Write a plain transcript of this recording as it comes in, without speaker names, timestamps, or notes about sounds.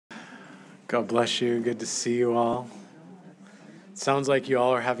God bless you. Good to see you all. Sounds like you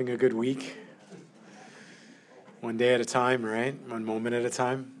all are having a good week. One day at a time, right? One moment at a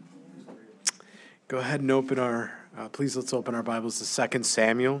time. Go ahead and let's open our Bibles to 2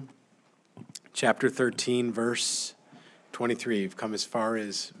 Samuel, chapter 13, verse 23. You've come as far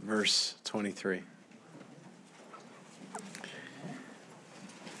as verse 23.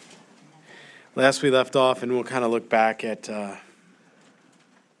 Last we left off, and we'll kind of look back at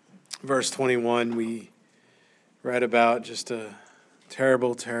verse 21, we read about just a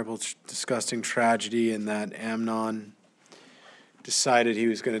terrible, disgusting tragedy in that Amnon decided he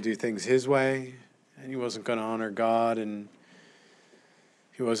was going to do things his way, and he wasn't going to honor God, and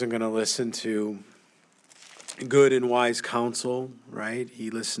he wasn't going to listen to good and wise counsel, right? He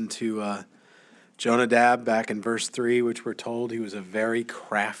listened to Jonadab back in verse 3, which we're told he was a very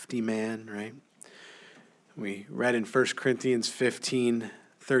crafty man, right? We read in 1 Corinthians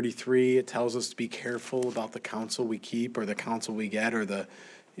 15:33, it tells us to be careful about the counsel we keep or the counsel we get or the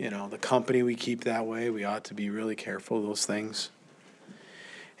company we keep that way. We ought to be really careful of those things.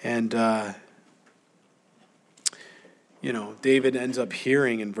 And, David ends up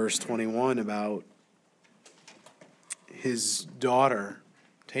hearing in verse 21 about his daughter,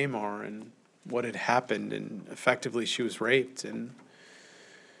 Tamar, and what had happened. And effectively she was raped. And,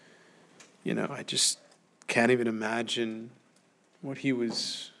 I just can't even imagine what he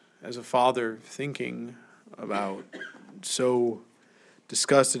was, as a father, thinking about. So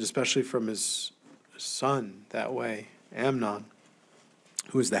disgusted, especially from his son that way, Amnon,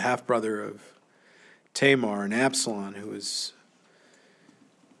 who was the half-brother of Tamar, and Absalom, who was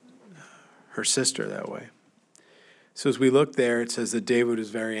her sister that way. So as we look there, it says that David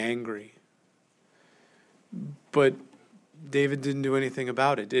was very angry. But David didn't do anything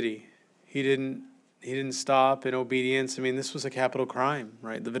about it, did he? He didn't stop in obedience. I mean, this was a capital crime,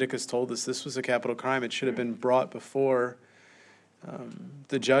 right? Leviticus told us this was a capital crime. It should have been brought before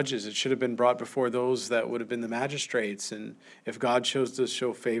the judges. It should have been brought before those that would have been the magistrates. And if God chose to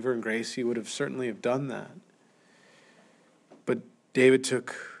show favor and grace, he would have certainly have done that. But David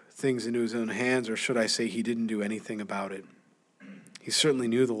took things into his own hands, or should I say he didn't do anything about it. He certainly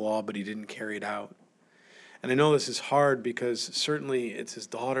knew the law, but he didn't carry it out. And I know this is hard because certainly it's his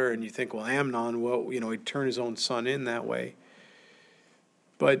daughter, and you think, well, Amnon, he'd turn his own son in that way.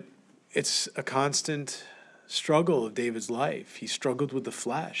 But it's a constant struggle of David's life. He struggled with the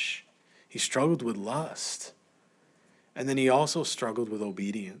flesh. He struggled with lust. And then he also struggled with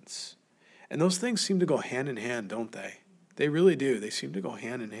obedience. And those things seem to go hand in hand, don't they? They really do. They seem to go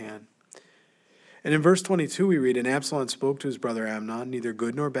hand in hand. And in verse 22 we read, and Absalom spoke to his brother Amnon, neither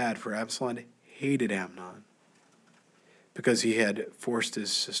good nor bad, for Absalom hated Amnon, because he had forced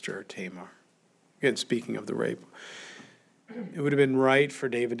his sister Tamar. Again, speaking of the rape. It would have been right for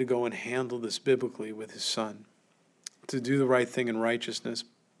David to go and handle this biblically with his son, to do the right thing in righteousness.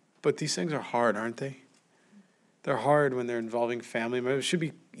 But these things are hard, aren't they? They're hard when they're involving family. It should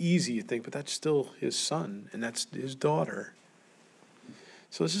be easy, you think, but that's still his son, and that's his daughter.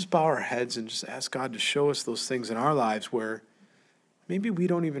 So let's just bow our heads and just ask God to show us those things in our lives where maybe we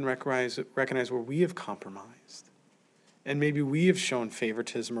don't even recognize where we have compromised. And maybe we have shown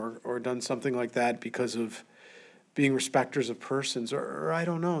favoritism or done something like that because of being respecters of persons, or I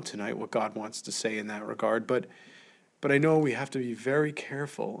don't know tonight what God wants to say in that regard. But I know we have to be very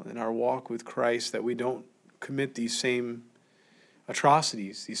careful in our walk with Christ that we don't commit these same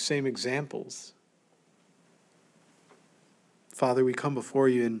atrocities, these same examples. Father, we come before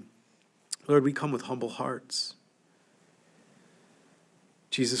you, and Lord, we come with humble hearts.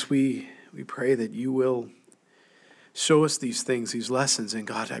 Jesus, we pray that you will show us these things, these lessons. And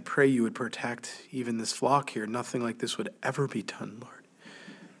God, I pray you would protect even this flock here. Nothing like this would ever be done, Lord,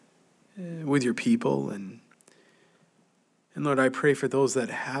 with your people. And Lord, I pray for those that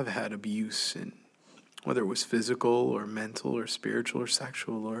have had abuse, and whether it was physical or mental or spiritual or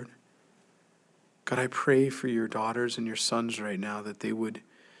sexual, Lord. God, I pray for your daughters and your sons right now that they would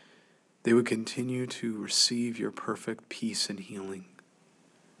continue to receive your perfect peace and healing.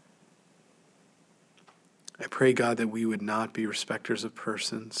 I pray, God, that we would not be respecters of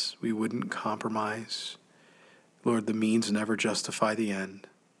persons. We wouldn't compromise. Lord, the means never justify the end.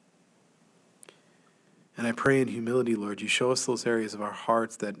 And I pray in humility, Lord, you show us those areas of our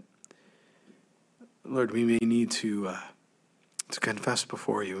hearts that, Lord, we may need to confess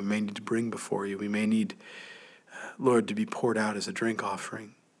before you. We may need to bring before you. We may need, Lord, to be poured out as a drink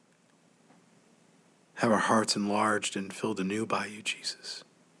offering. Have our hearts enlarged and filled anew by you, Jesus.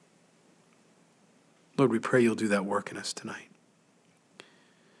 Lord, we pray you'll do that work in us tonight.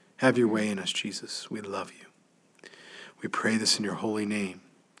 Have your way in us, Jesus. We love you. We pray this in your holy name.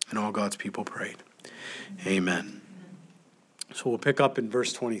 And all God's people prayed. Amen. So we'll pick up in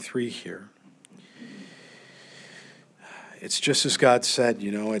verse 23 here. It's just as God said,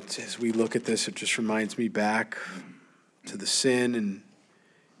 as we look at this, it just reminds me back to the sin and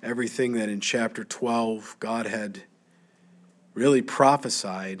everything that in chapter 12 God had really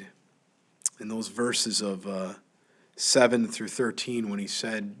prophesied in those verses of 7 through 13 when he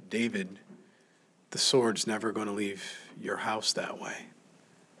said, David, the sword's never going to leave your house that way.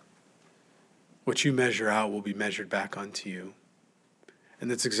 What you measure out will be measured back unto you.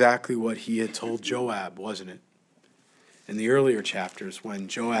 And that's exactly what he had told Joab, wasn't it? In the earlier chapters when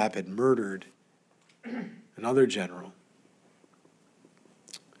Joab had murdered another general.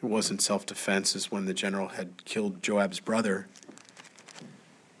 It wasn't self-defense as when the general had killed Joab's brother.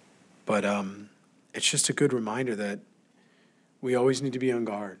 But it's just a good reminder that we always need to be on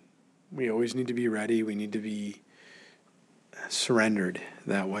guard. We always need to be ready. We need to be surrendered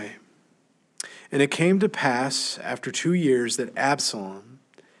that way. And it came to pass after 2 years that Absalom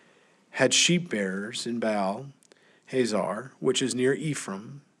had sheep bearers in Baal Hazor, which is near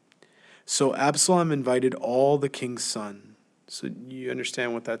Ephraim. So Absalom invited all the king's sons. So you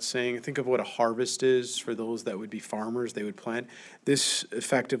understand what that's saying? Think of what a harvest is for those that would be farmers. They would plant. This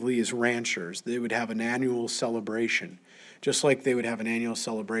effectively is ranchers. They would have an annual celebration. Just like they would have an annual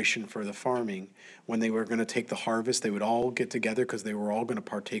celebration for the farming. When they were going to take the harvest, they would all get together because they were all going to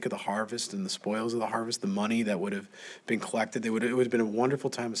partake of the harvest and the spoils of the harvest, the money that would have been collected. It would have been a wonderful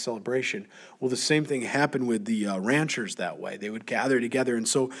time of celebration. Well, the same thing happened with the ranchers that way. They would gather together. And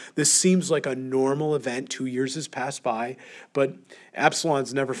so this seems like a normal event. 2 years has passed by, but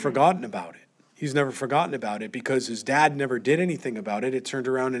Absalom's never forgotten about it. He's never forgotten about it because his dad never did anything about it. It turned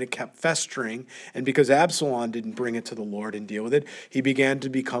around and it kept festering. And because Absalom didn't bring it to the Lord and deal with it, he began to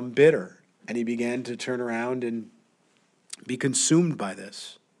become bitter. And he began to turn around and be consumed by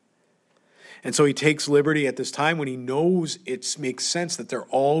this. And so he takes liberty at this time when he knows it makes sense that they're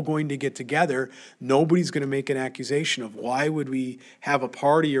all going to get together. Nobody's going to make an accusation of why would we have a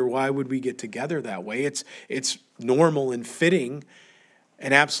party or why would we get together that way. It's normal and fitting.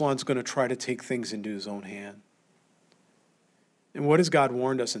 And Absalom's going to try to take things into his own hand. And what has God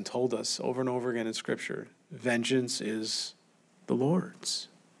warned us and told us over and over again in Scripture? Vengeance is the Lord's.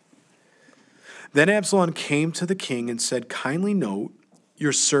 Then Absalom came to the king and said, kindly note,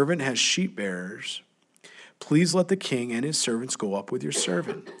 your servant has sheep bearers. Please let the king and his servants go up with your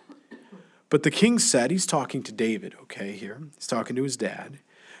servant. But the king said, he's talking to David, okay, here. He's talking to his dad.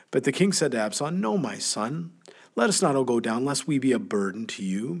 But the king said to Absalom, no, my son, let us not all go down, lest we be a burden to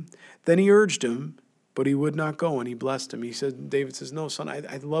you. Then he urged him, but he would not go, and he blessed him. He said, David says, no, son,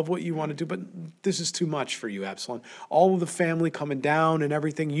 I love what you want to do, but this is too much for you, Absalom. All of the family coming down and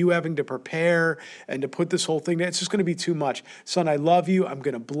everything, you having to prepare and to put this whole thing down, it's just going to be too much. Son, I love you. I'm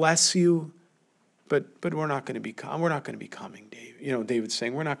going to bless you, but we're not going to be coming, David. David's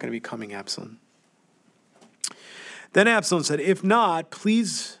saying, we're not going to be coming, Absalom. Then Absalom said, if not,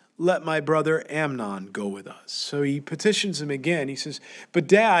 please let my brother Amnon go with us. So he petitions him again. He says, but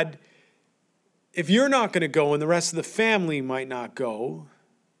Dad, if you're not going to go and the rest of the family might not go,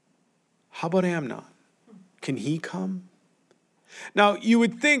 how about Amnon? Can he come? Now, you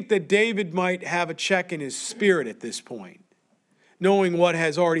would think that David might have a check in his spirit at this point, knowing what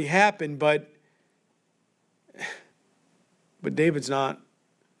has already happened, but David's not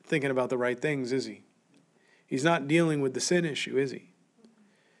thinking about the right things, is he? He's not dealing with the sin issue, is he?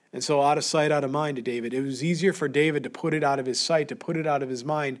 And so out of sight, out of mind to David. It was easier for David to put it out of his sight, to put it out of his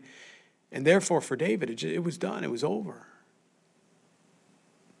mind. And therefore for David, it was done. It was over.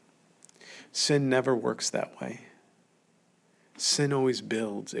 Sin never works that way. Sin always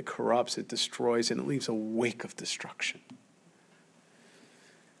builds. It corrupts, it destroys, and it leaves a wake of destruction.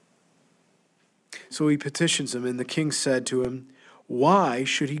 So he petitions him, and the king said to him, why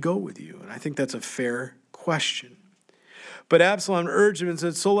should he go with you? And I think that's a fair question. But Absalom urged him and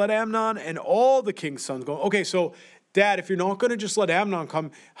said, so let Amnon and all the king's sons go. Okay, so Dad, if you're not going to just let Amnon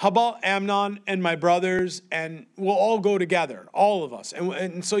come, how about Amnon and my brothers, and we'll all go together, all of us.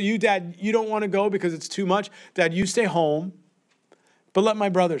 And so you, Dad, you don't want to go because it's too much. Dad, you stay home, but let my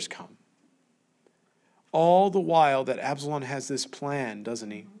brothers come. All the while that Absalom has this plan,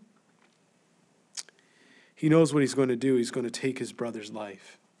 doesn't he? He knows what he's going to do. He's going to take his brother's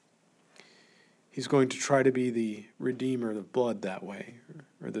life. He's going to try to be the redeemer of blood that way,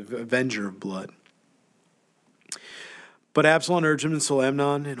 or the avenger of blood. But Absalom urged him, and so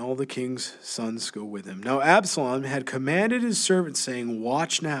Amnon and all the king's sons go with him. Now Absalom had commanded his servants, saying,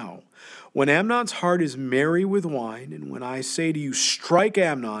 watch now. When Amnon's heart is merry with wine, and when I say to you, strike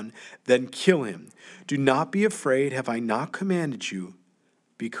Amnon, then kill him. Do not be afraid. Have I not commanded you?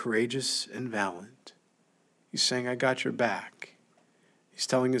 be courageous and valiant. He's saying, I got your back. He's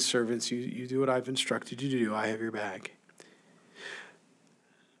telling his servants, you do what I've instructed you to do. I have your back.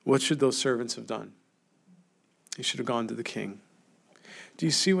 What should those servants have done? They should have gone to the king. Do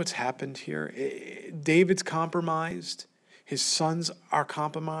you see what's happened here? David's compromised. His sons are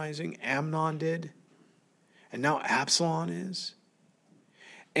compromising. Amnon did. And now Absalom is.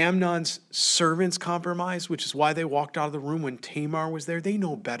 Amnon's servants compromised, which is why they walked out of the room when Tamar was there. They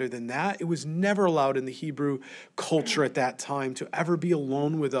know better than that. It was never allowed in the Hebrew culture at that time to ever be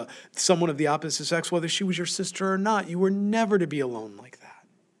alone with someone of the opposite sex, whether she was your sister or not. You were never to be alone like that.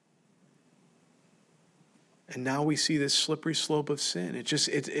 And now we see this slippery slope of sin.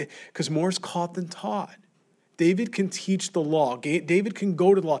 Because more is caught than taught. David can teach the law. David can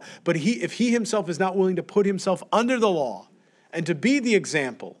go to the law. But if he himself is not willing to put himself under the law and to be the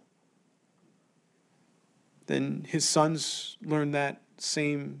example, then his sons learn that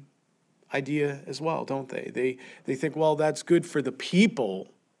same idea as well, don't they? They think, well, that's good for the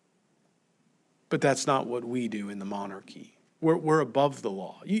people, but that's not what we do in the monarchy. We're above the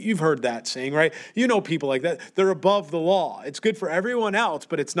law. You've heard that saying, right? You know people like that. They're above the law. It's good for everyone else,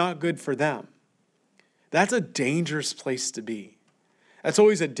 but it's not good for them. That's a dangerous place to be. That's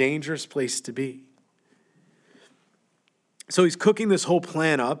always a dangerous place to be. So he's cooking this whole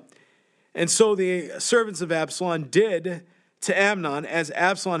plan up. And so the servants of Absalom did to Amnon as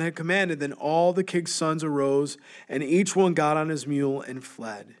Absalom had commanded. Then all the king's sons arose, and each one got on his mule and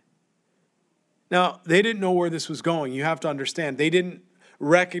fled. Now, they didn't know where this was going. You have to understand. They didn't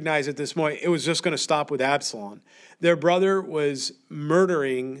recognize at this point it was just going to stop with Absalom. Their brother was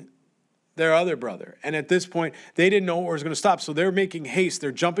murdering their other brother. And at this point, they didn't know where it was going to stop. So they're making haste.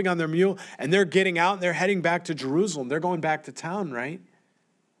 They're jumping on their mule, and they're getting out, and they're heading back to Jerusalem. They're going back to town, right?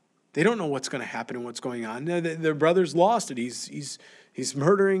 They don't know what's going to happen and what's going on. Their brother's lost it. He's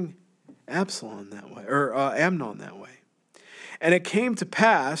murdering Absalom that way, or Amnon that way. And it came to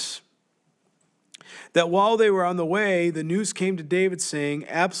pass that while they were on the way, the news came to David saying,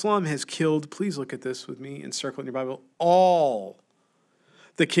 Absalom has killed, please look at this with me and circle in your Bible, all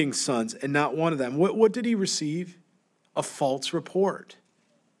the king's sons, and not one of them. What did he receive? A false report.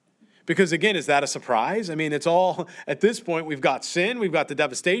 Because again, is that a surprise? I mean, it's all, at this point, we've got sin, we've got the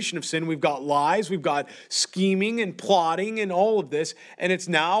devastation of sin, we've got lies, we've got scheming and plotting and all of this, and it's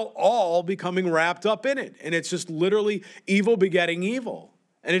now all becoming wrapped up in it. And it's just literally evil begetting evil.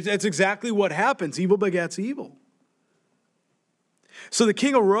 And that's exactly what happens. Evil begets evil. So the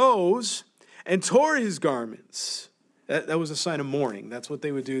king arose and tore his garments. That was a sign of mourning. That's what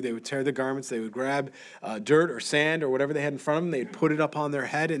they would do. They would tear the garments. They would grab dirt or sand or whatever they had in front of them. They'd put it up on their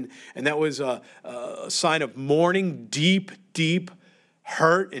head. And that was a sign of mourning, deep, deep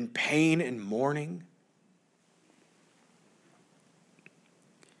hurt and pain and mourning.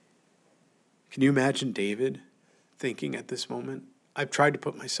 Can you imagine David thinking at this moment? I've tried to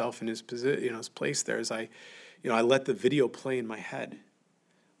put myself in his position, his place there as I let the video play in my head.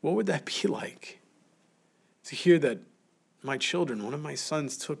 What would that be like? To hear that my children, one of my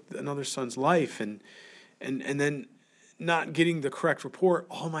sons took another son's life and then not getting the correct report,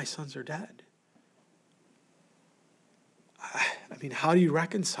 all my sons are dead. I mean, how do you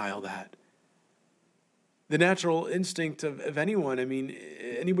reconcile that? The natural instinct of anyone,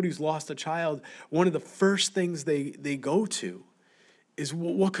 anybody who's lost a child, one of the first things they go to is,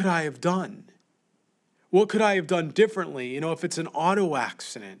 what could I have done? What could I have done differently? If it's an auto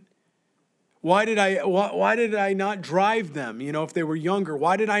accident, why did I not drive them? If they were younger,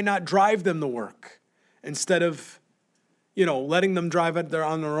 why did I not drive them to work instead of, letting them drive on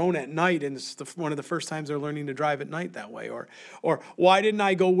their own at night? And it's one of the first times they're learning to drive at night that way. Or why didn't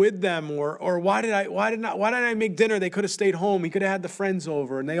I go with them? Or why did I make dinner? They could have stayed home. He could have had the friends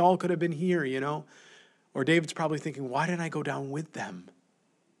over, and they all could have been here. Or David's probably thinking, why didn't I go down with them?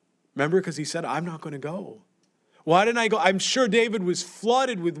 Remember, because he said, I'm not going to go. Why didn't I go? I'm sure David was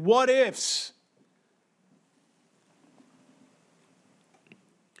flooded with what ifs.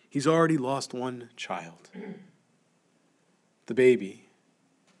 He's already lost one child, the baby.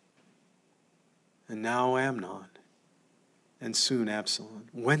 And now Amnon. And soon Absalom.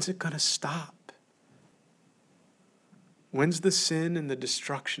 When's it going to stop? When's the sin and the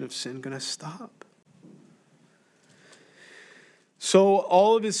destruction of sin going to stop? So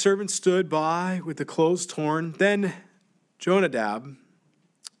all of his servants stood by with the clothes torn. Then Jonadab,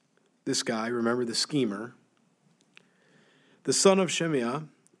 this guy, remember the schemer, the son of Shemiah,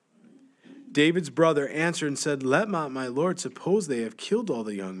 David's brother, answered and said, let not my lord suppose they have killed all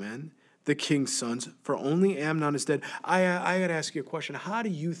the young men, the king's sons, for only Amnon is dead. I got to ask you a question. How do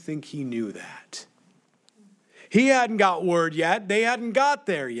you think he knew that? He hadn't got word yet. They hadn't got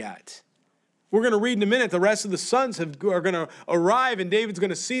there yet. We're going to read in a minute, the rest of the sons are going to arrive, and David's going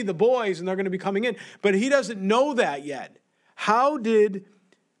to see the boys, and they're going to be coming in. But he doesn't know that yet. How did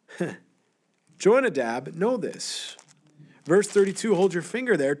Jonadab know this? Verse 32, hold your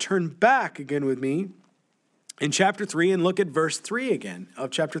finger there. Turn back again with me in chapter 3 and look at verse 3 again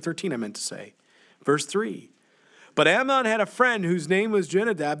of chapter 13, I meant to say. Verse 3. But Amnon had a friend whose name was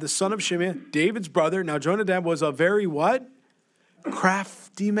Jonadab, the son of Shimei, David's brother. Now Jonadab was a very what?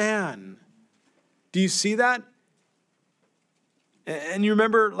 Crafty man. Do you see that? And you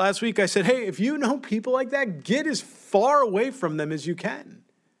remember last week I said, hey, if you know people like that, get as far away from them as you can.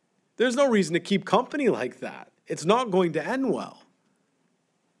 There's no reason to keep company like that. It's not going to end well.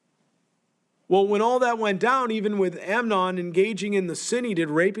 Well, when all that went down, even with Amnon engaging in the sin he did,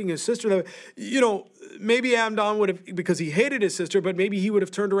 raping his sister, maybe Amnon would have, because he hated his sister, but maybe he would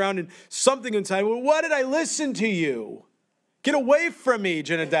have turned around and something inside, well, why did I listen to you? Get away from me,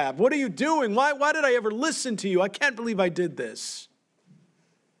 Jonadab. What are you doing? Why did I ever listen to you? I can't believe I did this.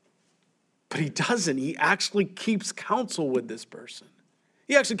 But he doesn't. He actually keeps counsel with this person.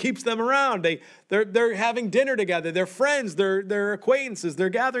 He actually keeps them around. They're having dinner together. They're friends. They're acquaintances. They're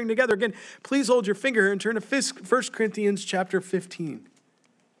gathering together. Again, please hold your finger here and turn to 1 Corinthians chapter 15.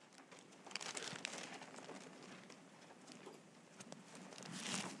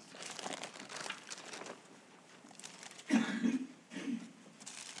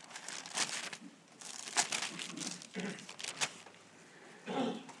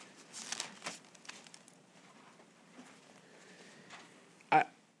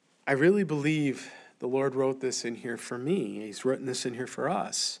 I really believe the Lord wrote this in here for me. He's written this in here for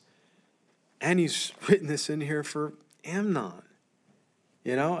us. And he's written this in here for Amnon.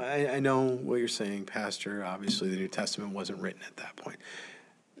 You know, I know what you're saying, Pastor. Obviously, the New Testament wasn't written at that point.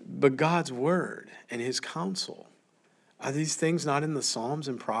 But God's word and his counsel, are these things not in the Psalms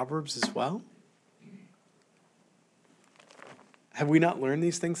and Proverbs as well? Have we not learned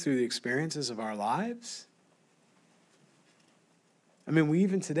these things through the experiences of our lives? I mean, we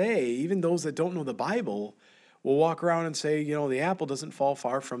even today, even those that don't know the Bible, will walk around and say, you know, the apple doesn't fall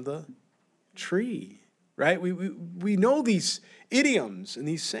far from the tree, right? We know these idioms and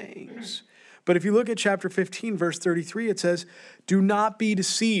these sayings. But if you look at chapter 15, verse 33, it says, do not be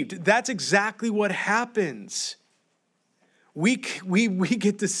deceived. That's exactly what happens. We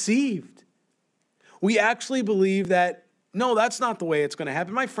get deceived. We actually believe that, no, that's not the way it's going to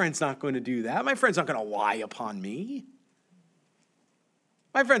happen. My friend's not going to do that. My friend's not going to lie upon me.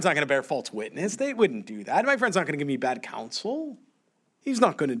 My friend's not going to bear false witness. They wouldn't do that. My friend's not going to give me bad counsel. He's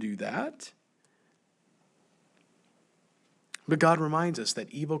not going to do that. But God reminds us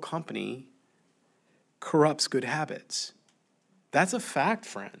that evil company corrupts good habits. That's a fact,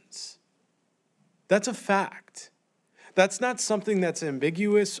 friends. That's a fact. That's not something that's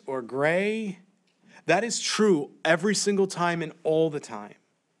ambiguous or gray. That is true every single time and all the time.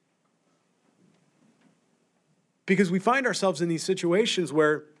 Because we find ourselves in these situations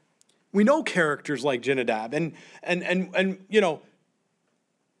where we know characters like Jonadab and you know,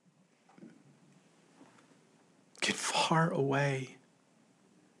 get far away.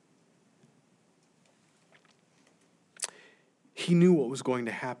 He knew what was going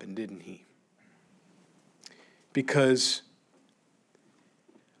to happen, didn't he? Because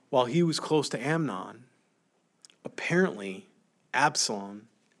while he was close to Amnon, apparently Absalom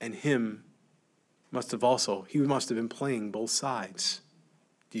and him must have been playing both sides.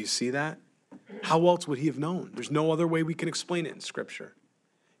 Do you see that? How else would he have known? There's no other way we can explain it in Scripture.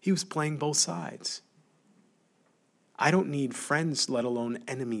 He was playing both sides. I don't need friends, let alone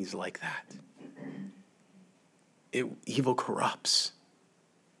enemies like that. Evil corrupts.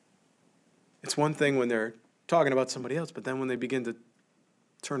 It's one thing when they're talking about somebody else, but then when they begin to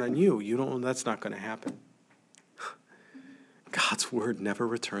turn on you, that's not going to happen. God's word never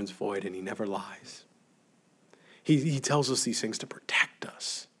returns void, and he never lies. He tells us these things to protect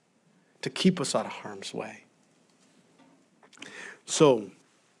us, to keep us out of harm's way. So,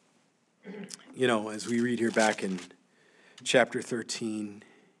 you know, as we read here back in chapter 13,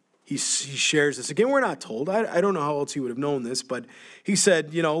 he shares this. Again, we're not told. I don't know how else he would have known this, but he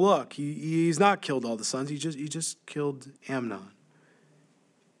said, you know, look, he's not killed all the sons. He just killed Amnon.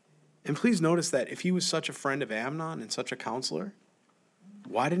 And please notice that if he was such a friend of Amnon and such a counselor,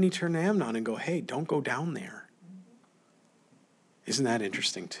 why didn't he turn to Amnon and go, hey, don't go down there? Isn't that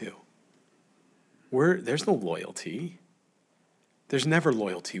interesting too? There's no loyalty. There's never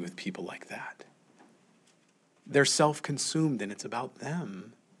loyalty with people like that. They're self-consumed and it's about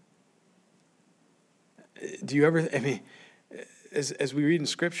them. Do you ever, as we read in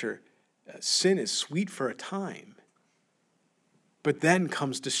Scripture, sin is sweet for a time, but then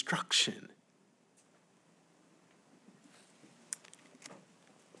comes destruction.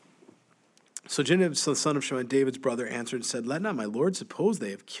 So Jonadab, the son of Shimon, David's brother, answered and said, "Let not my lord suppose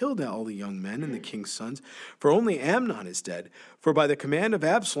they have killed all the young men and the king's sons, for only Amnon is dead. For by the command of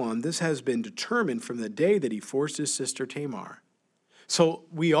Absalom, this has been determined from the day that he forced his sister Tamar." So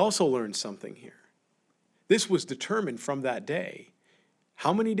we also learned something here. This was determined from that day.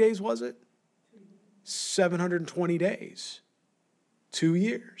 How many days was it? 720 days. 2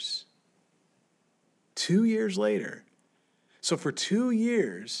 years. 2 years later. So for 2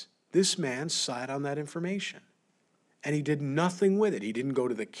 years, this man sat on that information, and he did nothing with it. He didn't go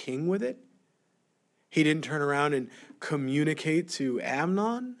to the king with it. He didn't turn around and communicate to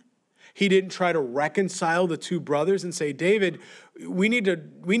Amnon. He didn't try to reconcile the two brothers and say, "David, we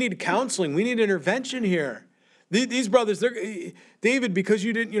need counseling. We need intervention here. These brothers, David, because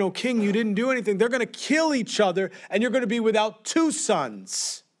you didn't, king, you didn't do anything. They're going to kill each other, and you're going to be without 2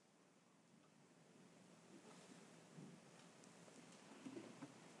 sons."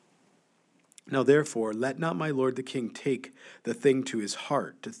 Now, therefore, let not my lord the king take the thing to his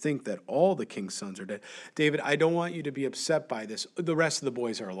heart to think that all the king's sons are dead. David, I don't want you to be upset by this. The rest of the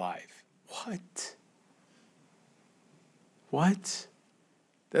boys are alive. What? What?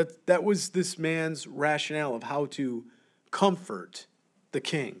 That was this man's rationale of how to comfort the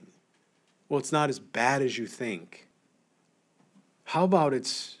king. Well, it's not as bad as you think. How about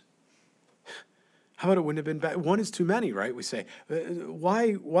it wouldn't have been bad? One is too many, right? We say,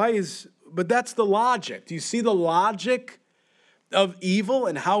 but that's the logic. Do you see the logic of evil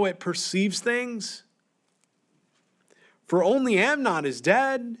and how it perceives things? For only Amnon is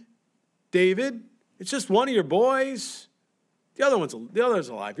dead, David. It's just one of your boys. The other's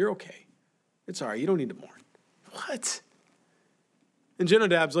alive. You're okay. It's all right. You don't need to mourn. What? And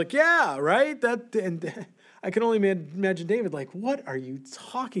Jonadab's like, yeah, right? And I can only imagine David like, what are you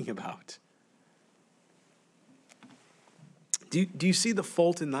talking about? Do you see the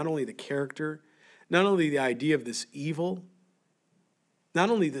fault in not only the character, not only the idea of this evil, not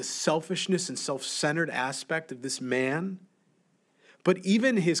only the selfishness and self-centered aspect of this man, but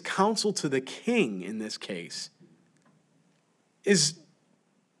even his counsel to the king in this case is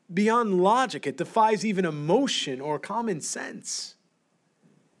beyond logic. It defies even emotion or common sense.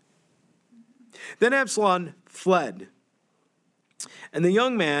 Then Absalom fled, and the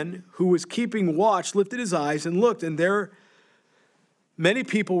young man who was keeping watch lifted his eyes and looked, and there many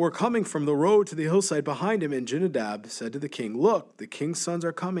people were coming from the road to the hillside behind him, and Jonadab said to the king, "Look, the king's sons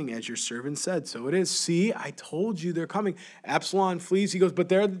are coming, as your servant said." So it is. See, I told you they're coming. Absalom flees. He goes,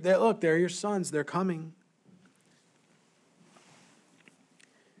 but look, they're your sons. They're coming.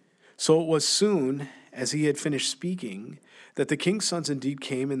 So it was soon as he had finished speaking that the king's sons indeed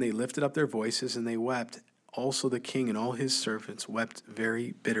came, and they lifted up their voices, and they wept. Also the king and all his servants wept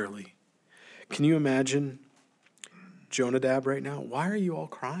very bitterly. Can you imagine Jonadab right now? Why are you all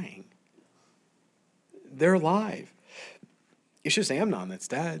crying? They're alive. It's just Amnon that's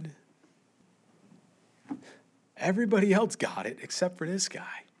dead. Everybody else got it except for this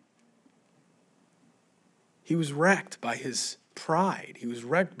guy. He was wrecked by his pride. He was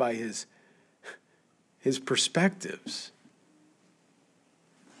wrecked by his perspectives.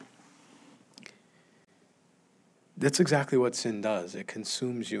 That's exactly what sin does. It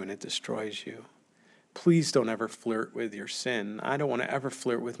consumes you and it destroys you. Please don't ever flirt with your sin. I don't want to ever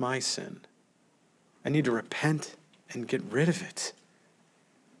flirt with my sin. I need to repent and get rid of it.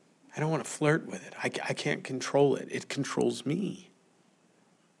 I don't want to flirt with it. I can't control it. It controls me.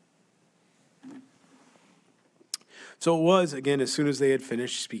 So it was, again, as soon as they had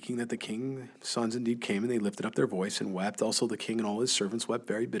finished speaking, that the king's sons indeed came, and they lifted up their voice and wept. Also the king and all his servants wept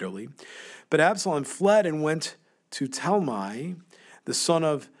very bitterly. But Absalom fled and went to Talmai, the son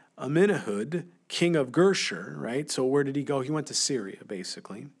of Amminahud, king of Geshur, right? So where did he go? He went to Syria,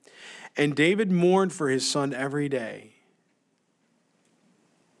 basically. And David mourned for his son every day.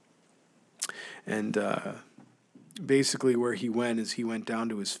 And basically where he went is he went down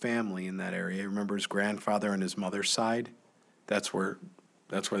to his family in that area. Remember his grandfather on his mother's side? That's where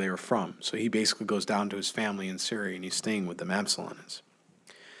they were from. So he basically goes down to his family in Syria, and he's staying with them. Absalom is.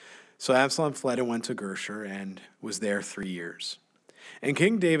 So Absalom fled and went to Geshur and was there 3 years. And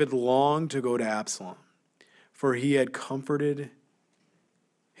King David longed to go to Absalom, for he had been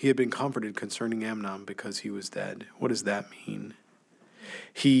comforted concerning Amnon because he was dead. What does that mean?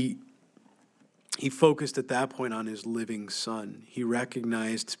 He focused at that point on his living son. He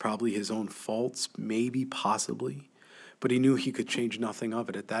recognized probably his own faults, maybe, possibly, but he knew he could change nothing of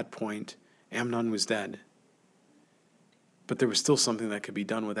it. At that point, Amnon was dead. But there was still something that could be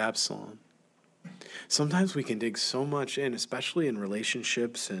done with Absalom. Sometimes we can dig so much in, especially in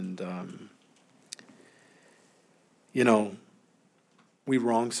relationships, and, we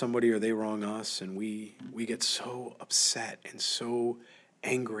wrong somebody or they wrong us, and we get so upset and so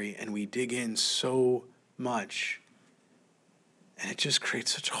angry, and we dig in so much, and it just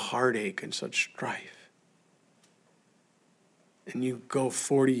creates such heartache and such strife. And you go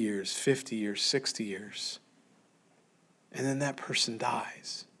 40 years, 50 years, 60 years, and then that person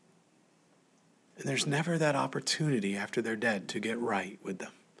dies. And there's never that opportunity after they're dead to get right with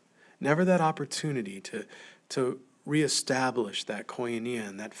them. Never that opportunity to reestablish that koinonia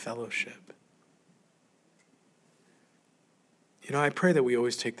and that fellowship. I pray that we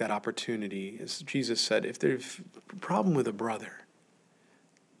always take that opportunity. As Jesus said, if there's a problem with a brother,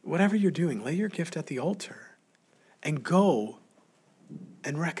 whatever you're doing, lay your gift at the altar and go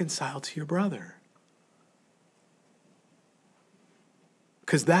and reconcile to your brother.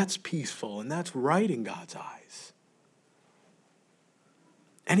 Because that's peaceful and that's right in God's eyes.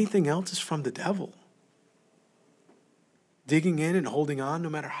 Anything else is from the devil. Digging in and holding on no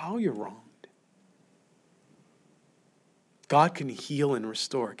matter how you're wronged. God can heal and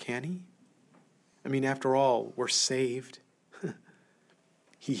restore, can he? I mean, after all, we're saved.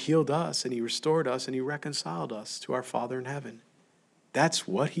 He healed us and he restored us and he reconciled us to our Father in heaven. That's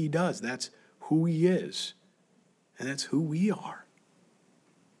what he does. That's who he is. And that's who we are.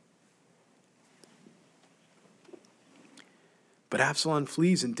 But Absalom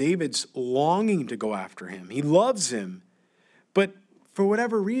flees, and David's longing to go after him. He loves him. But for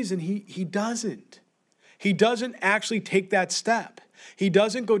whatever reason, he doesn't. He doesn't actually take that step. He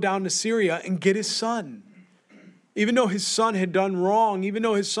doesn't go down to Syria and get his son. Even though his son had done wrong, even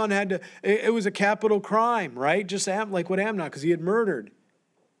though his son it was a capital crime, right? Just like what Amnon, because he had murdered.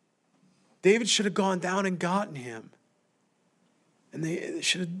 David should have gone down and gotten him. And they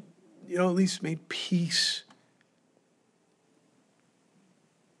should have, at least made peace.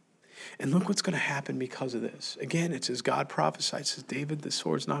 And look what's going to happen because of this. Again, it's as God prophesied, says, David, the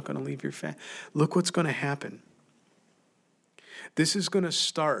sword's not going to leave your family. Look what's going to happen. This is going to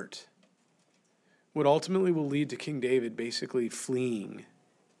start what ultimately will lead to King David basically fleeing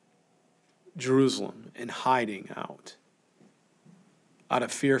Jerusalem and hiding out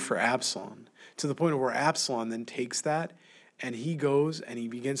of fear for Absalom, to the point where Absalom then takes that and he goes and he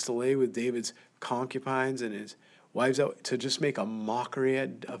begins to lay with David's concubines and his wives out to just make a mockery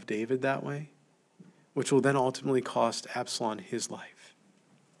of David that way, which will then ultimately cost Absalom his life.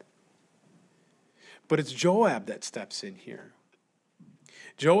 But it's Joab that steps in here.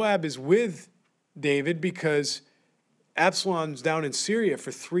 Joab is with David because Absalom's down in Syria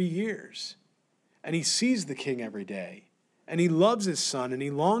for 3 years, and he sees the king every day, and he loves his son, and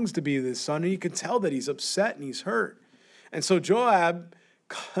he longs to be with his son, and you can tell that he's upset and he's hurt. And so Joab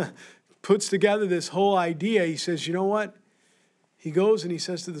puts together this whole idea. He says, you know what? He goes and he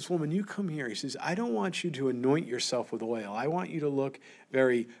says to this woman, you come here. He says, I don't want you to anoint yourself with oil. I want you to look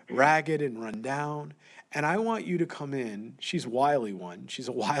very ragged and run down. And I want you to come in. She's a wily one. She's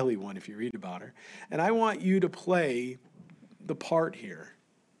a wily one if you read about her. And I want you to play the part here.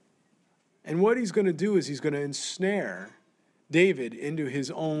 And what he's going to do is he's going to ensnare David into his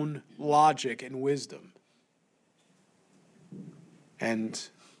own logic and wisdom. And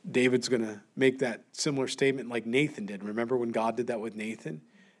David's going to make that similar statement like Nathan did. Remember when God did that with Nathan?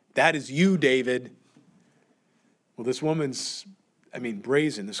 That is you, David. Well, this woman's,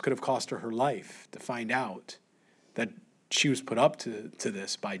 brazen. This could have cost her life to find out that she was put up to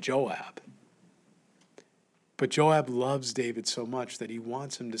this by Joab. But Joab loves David so much that he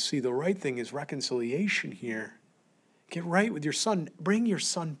wants him to see the right thing is reconciliation here. Get right with your son. Bring your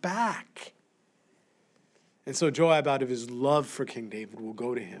son back. And so Joab, out of his love for King David, will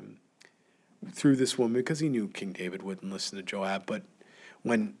go to him through this woman because he knew King David wouldn't listen to Joab. But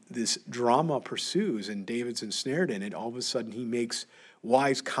when this drama pursues and David's ensnared in it, all of a sudden he makes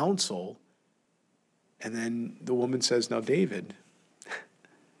wise counsel. And then the woman says, now, David,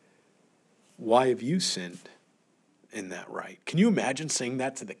 why have you sinned in that right? Can you imagine saying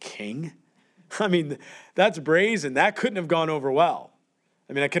that to the king? That's brazen. That couldn't have gone over well.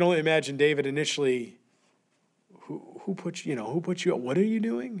 I can only imagine David initially, who put you up? What are you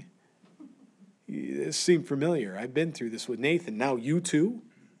doing? This seemed familiar. I've been through this with Nathan. Now you too?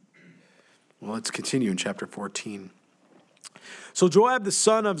 Well, let's continue in chapter 14. So Joab, the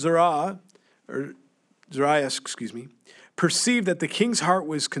son of Zeruiah, perceived that the king's heart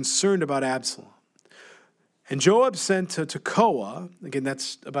was concerned about Absalom. And Joab sent to Tekoa. Again,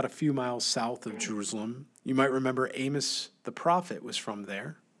 that's about a few miles south of Jerusalem. You might remember Amos the prophet was from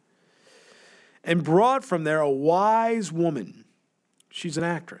there. and brought from there a wise woman. She's an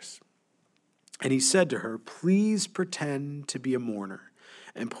actress. And he said to her, please pretend to be a mourner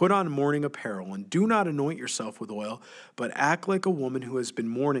and put on mourning apparel, and do not anoint yourself with oil, but act like a woman who has been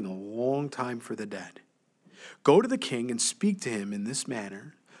mourning a long time for the dead. Go to the king and speak to him in this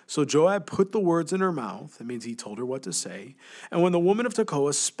manner. So Joab put the words in her mouth. That means he told her what to say. And when the woman of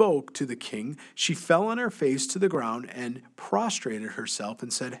Tekoa spoke to the king, she fell on her face to the ground and prostrated herself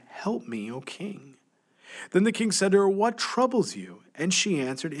and said, help me, O king. Then the king said to her, what troubles you? And she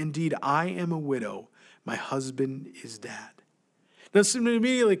answered, indeed, I am a widow. My husband is dead. Now, this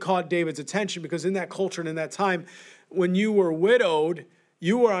immediately caught David's attention, because in that culture and in that time, when you were widowed,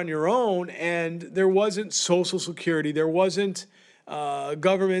 you were on your own, and there wasn't Social Security, there wasn't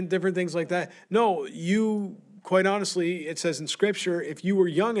government, different things like that. No, you, quite honestly, it says in Scripture, if you were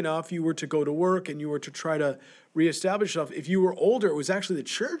young enough, you were to go to work and you were to try to reestablish yourself. If you were older, it was actually the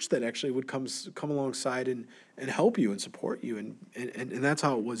church that actually would come alongside and help you and support you. And that's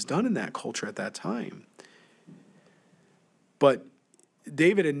how it was done in that culture at that time. But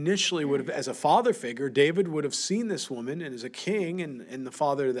David initially would have, as a father figure, David would have seen this woman, and as a king and the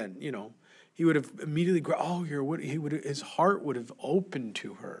father that, he would have immediately, his heart would have opened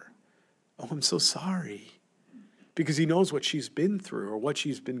to her. Oh, I'm so sorry. Because he knows what she's been through, or what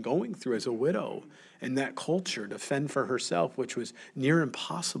she's been going through as a widow in that culture, to fend for herself, which was near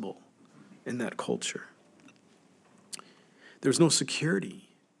impossible in that culture. There's no security.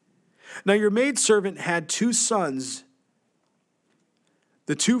 Now your maidservant had 2 sons.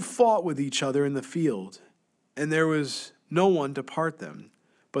 The 2 fought with each other in the field, and there was no one to part them,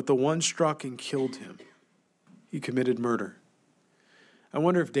 but the one struck and killed him. He committed murder. I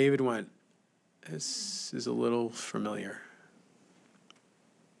wonder if David went, this is a little familiar.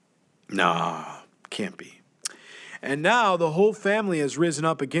 Nah, can't be. And now the whole family has risen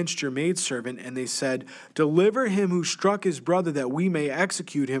up against your maidservant, and they said, deliver him who struck his brother, that we may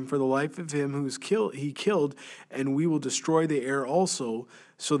execute him for the life of him he killed, and we will destroy the heir also.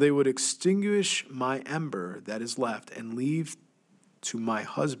 So they would extinguish my ember that is left, and leave to my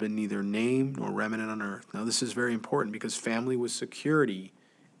husband neither name nor remnant on earth. Now this is very important, because family was security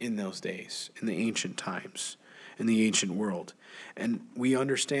in those days, in the ancient times, in the ancient world. And we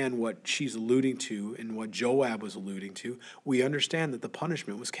understand what she's alluding to and what Joab was alluding to. We understand that the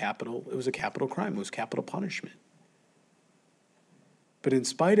punishment was capital. It was a capital crime. It was capital punishment. But in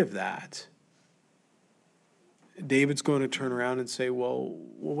spite of that, David's going to turn around and say, well,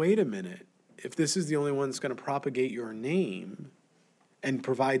 wait a minute. If this is the only one that's going to propagate your name and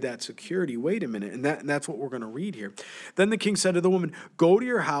provide that security, wait a minute. And that's what we're going to read here. Then the king said to the woman, go to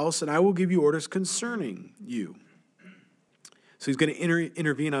your house, and I will give you orders concerning you. So he's going to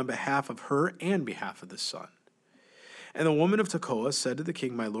intervene on behalf of her and behalf of the son. And the woman of Tekoa said to the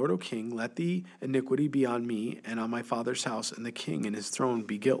king, my lord, O king, let the iniquity be on me and on my father's house, and the king and his throne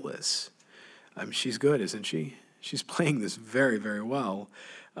be guiltless. She's good, isn't she? She's playing this very, very well.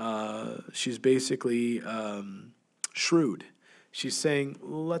 She's basically shrewd. She's saying,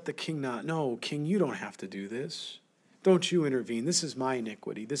 let the king not. No, king, you don't have to do this. Don't you intervene. This is my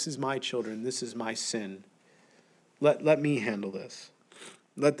iniquity. This is my children. This is my sin. Let me handle this.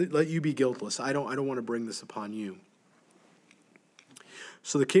 Let you be guiltless. I don't want to bring this upon you.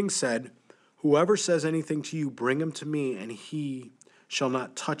 So the king said, whoever says anything to you, bring him to me, and he shall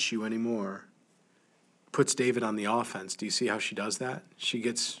not touch you anymore. Puts David on the offense. Do you see how she does that? She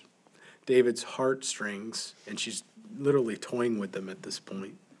gets David's heartstrings, and she's literally toying with them at this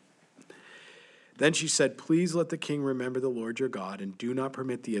point. Then she said, please let the king remember the Lord your God, and do not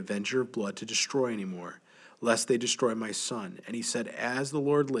permit the avenger of blood to destroy anymore, lest they destroy my son. And he said, as the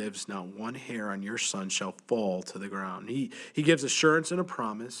Lord lives, not one hair on your son shall fall to the ground. He gives assurance and a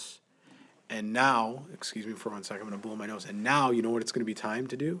promise. And now, excuse me for 1 second, I'm going to blow my nose. And now, you know what it's going to be time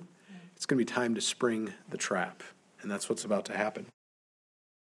to do? It's going to be time to spring the trap. And that's what's about to happen.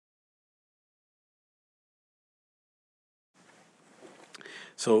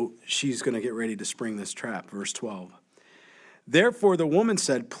 So she's going to get ready to spring this trap. Verse 12. Therefore the woman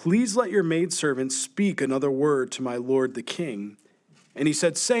said, please let your maidservant speak another word to my lord the king. And he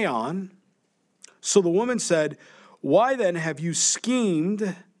said, say on. So the woman said, why then have you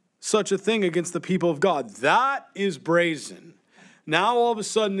schemed such a thing against the people of God? That is brazen. Now all of a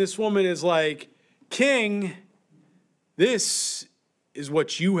sudden this woman is like, king, this is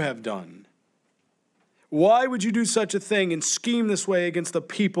what you have done. Why would you do such a thing and scheme this way against the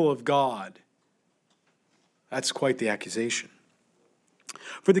people of God? That's quite the accusation.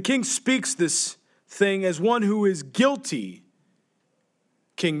 For the king speaks this thing as one who is guilty.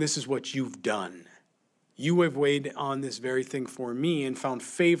 King, this is what you've done. You have weighed on this very thing for me and found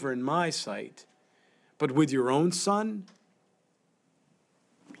favor in my sight. But with your own son,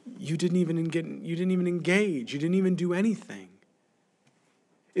 you didn't even engage. You didn't even do anything.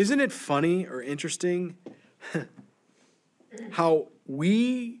 Isn't it funny or interesting how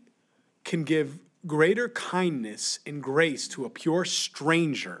we can give greater kindness and grace to a pure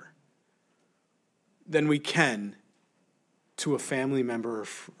stranger than we can to a family member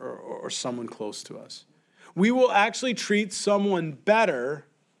or someone close to us? We will actually treat someone better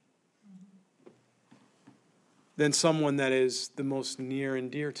than someone that is the most near and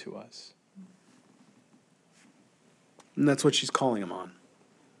dear to us. And that's what she's calling him on.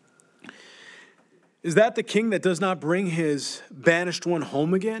 Is that the king that does not bring his banished one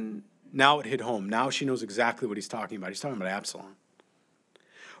home again? Now it hit home. Now she knows exactly what he's talking about. He's talking about Absalom.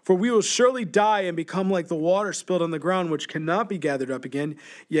 For we will surely die and become like the water spilled on the ground, which cannot be gathered up again.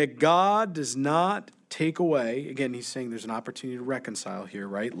 Yet God does not take away. Again, he's saying there's an opportunity to reconcile here,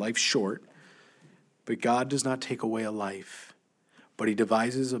 right? Life's short. But God does not take away a life, but he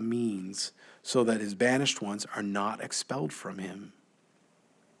devises a means so that his banished ones are not expelled from him.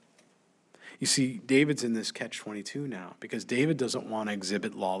 You see, David's in this catch-22 now because David doesn't want to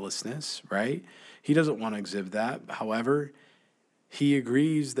exhibit lawlessness, right? He doesn't want to exhibit that. However, he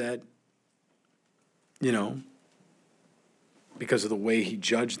agrees that, because of the way he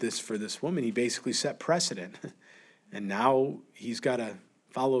judged this for this woman, he basically set precedent. And now he's got to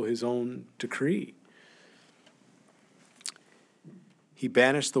follow his own decree. He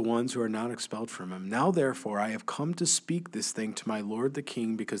banished the ones who are not expelled from him. Now, therefore, I have come to speak this thing to my lord the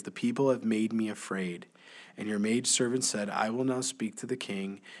king, because the people have made me afraid. And your maidservant said, I will now speak to the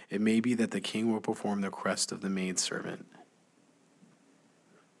king. It may be that the king will perform the request of the maidservant.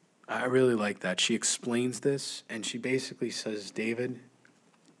 I really like that. She explains this, and she basically says, David,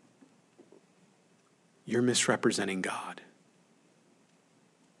 you're misrepresenting God.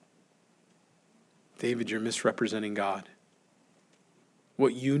 David, you're misrepresenting God.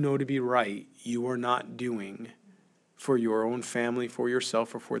 What you know to be right, you are not doing for your own family, for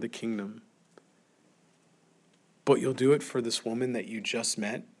yourself, or for the kingdom. But you'll do it for this woman that you just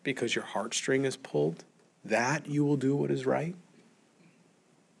met because your heartstring is pulled. That you will do what is right.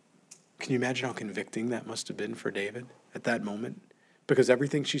 Can you imagine how convicting that must have been for David at that moment? Because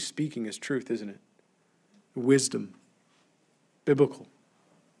everything she's speaking is truth, isn't it? Wisdom. Biblical.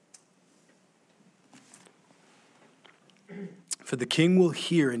 For the king will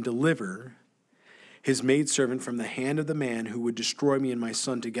hear and deliver his maidservant from the hand of the man who would destroy me and my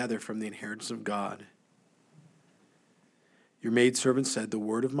son together from the inheritance of God. Your maidservant said, the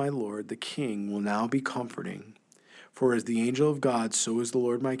word of my lord, the king, will now be comforting. For as the angel of God, so is the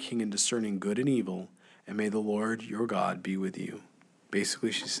Lord my king in discerning good and evil, and may the Lord your God be with you.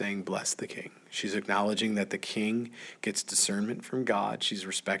 Basically, she's saying, bless the king. She's acknowledging that the king gets discernment from God. She's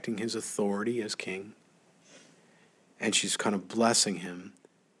respecting his authority as king. And she's kind of blessing him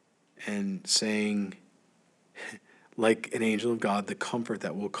and saying, like an angel of God, the comfort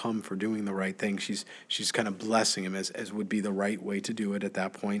that will come for doing the right thing. She's kind of blessing him as would be the right way to do it at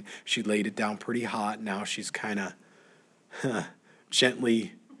that point. She laid it down pretty hot. Now she's kind of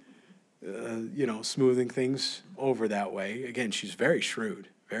gently, smoothing things over that way. Again, she's very shrewd,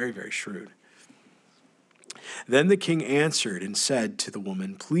 very, very shrewd. Then the king answered and said to the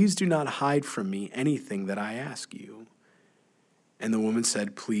woman, please do not hide from me anything that I ask you. And the woman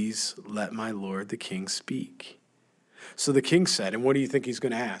said, please let my lord the king speak. So the king said, and what do you think he's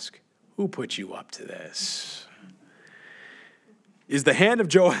going to ask? Who put you up to this? Is the hand of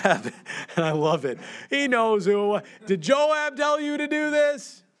Joab, and I love it. He knows who. Did Joab tell you to do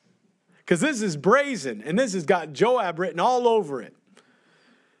this? Because this is brazen, and this has got Joab written all over it.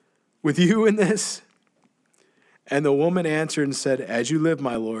 With you in this? And the woman answered and said, as you live,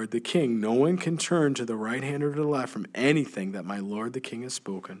 my lord, the king, no one can turn to the right hand or to the left from anything that my lord the king has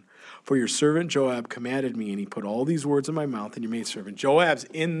spoken. For your servant Joab commanded me, and he put all these words in my mouth, and your maidservant. Joab's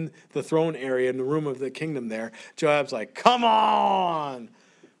in the throne area in the room of the kingdom there. Joab's like, come on.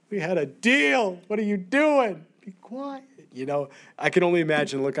 We had a deal. What are you doing? Be quiet. I can only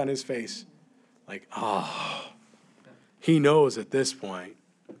imagine the look on his face. Like, he knows at this point.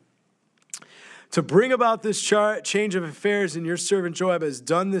 To bring about this change of affairs, and your servant Joab has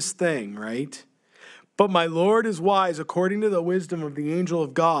done this thing, right? But my Lord is wise, according to the wisdom of the angel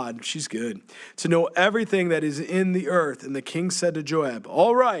of God, she's good, to know everything that is in the earth. And the king said to Joab,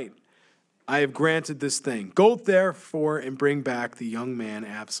 all right, I have granted this thing. Go therefore and bring back the young man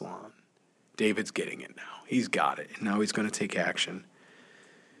Absalom. David's getting it now. He's got it. And now he's going to take action.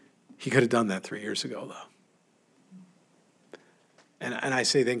 He could have done that 3 years ago, though. And I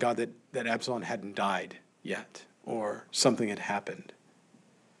say thank God that Absalom hadn't died yet, or something had happened.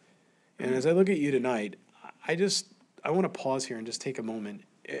 And as I look at you tonight, I want to pause here and just take a moment.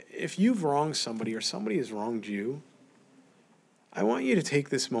 If you've wronged somebody or somebody has wronged you, I want you to take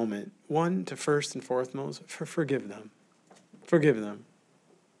this moment, one, to first and foremost, forgive them. Forgive them.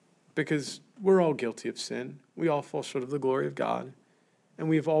 Because we're all guilty of sin. We all fall short of the glory of God. And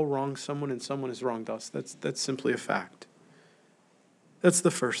we've all wronged someone and someone has wronged us. That's simply a fact. That's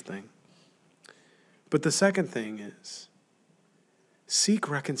the first thing. But the second thing is, seek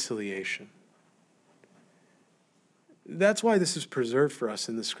reconciliation. That's why this is preserved for us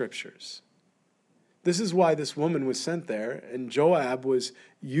in the scriptures. This is why this woman was sent there, and Joab was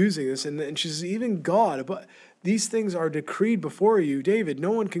using this, and she says, even God, but these things are decreed before you, David.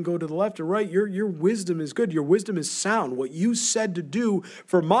 No one can go to the left or right. Your wisdom is good. Your wisdom is sound. What you said to do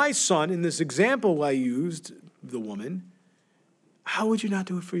for my son, in this example I used, the woman, how would you not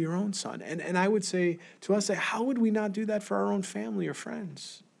do it for your own son? And I would say to us, how would we not do that for our own family or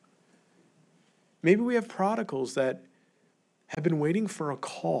friends? Maybe we have prodigals that have been waiting for a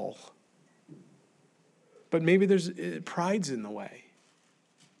call. But maybe there's pride's in the way.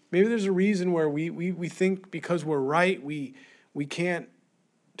 Maybe there's a reason where we think because we're right, we can't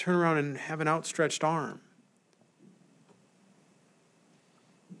turn around and have an outstretched arm.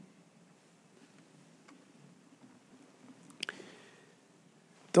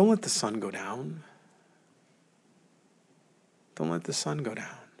 Don't let the sun go down. Don't let the sun go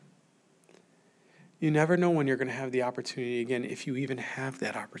down. You never know when you're going to have the opportunity again, if you even have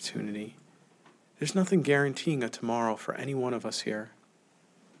that opportunity. There's nothing guaranteeing a tomorrow for any one of us here.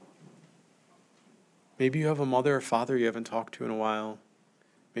 Maybe you have a mother or father you haven't talked to in a while.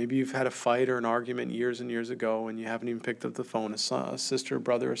 Maybe you've had a fight or an argument years and years ago and you haven't even picked up the phone. A sister, a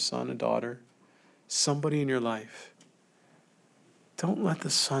brother, a son, a daughter. Somebody in your life. Don't let the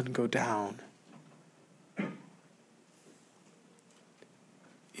sun go down.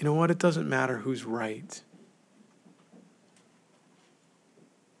 You know what? It doesn't matter who's right.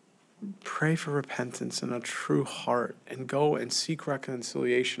 Pray for repentance and a true heart and go and seek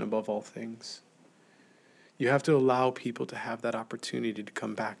reconciliation above all things. You have to allow people to have that opportunity to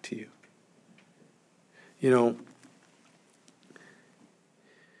come back to you. You know,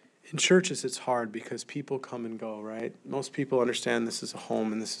 in churches it's hard because people come and go, right? Most people understand this is a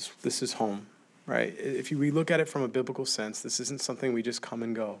home and this is home, right? If we look at it from a biblical sense, this isn't something we just come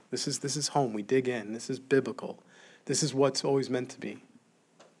and go. This is home. We dig in. This is biblical. This is what's always meant to be.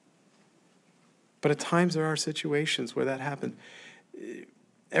 But at times there are situations where that happens.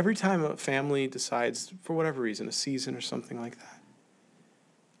 Every time a family decides, for whatever reason, a season or something like that,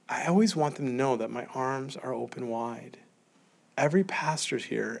 I always want them to know that my arms are open wide. Every pastor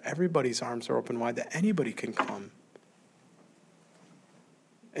here, everybody's arms are open wide, that anybody can come.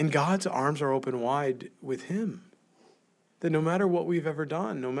 And God's arms are open wide with him. That no matter what we've ever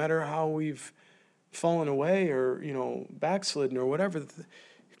done, no matter how we've fallen away or, backslidden or whatever,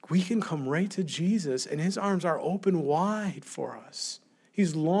 we can come right to Jesus and his arms are open wide for us.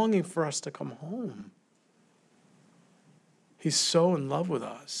 He's longing for us to come home. He's so in love with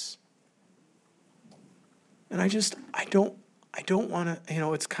us. And I don't want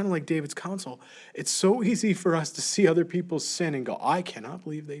to, it's kind of like David's counsel. It's so easy for us to see other people's sin and go, I cannot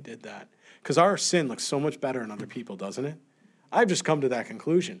believe they did that. Because our sin looks so much better on other people, doesn't it? I've just come to that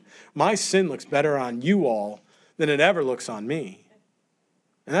conclusion. My sin looks better on you all than it ever looks on me.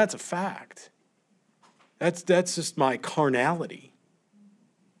 And that's a fact. That's just my carnality.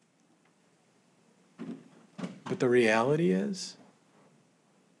 But the reality is,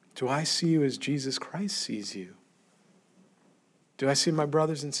 do I see you as Jesus Christ sees you? Do I see my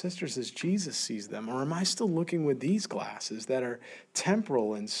brothers and sisters as Jesus sees them? Or am I still looking with these glasses that are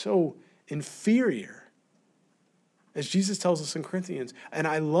temporal and so inferior? As Jesus tells us in Corinthians, and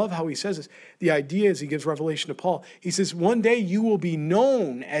I love how he says this, the idea is he gives revelation to Paul. He says, one day you will be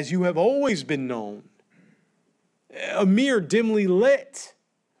known as you have always been known. A mere dimly lit.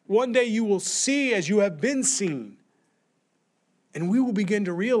 One day you will see as you have been seen. And we will begin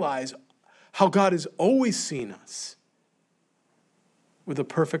to realize how God has always seen us with a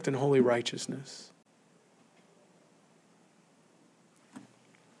perfect and holy righteousness.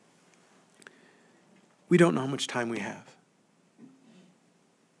 We don't know how much time we have.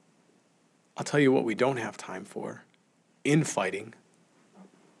 I'll tell you what we don't have time for. Infighting,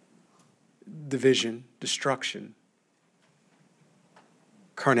 division, destruction,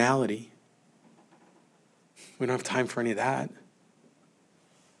 carnality. We don't have time for any of that.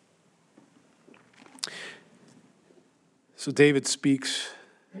 So David speaks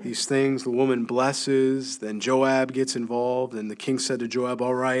these things. The woman blesses. Then Joab gets involved, and the king said to Joab,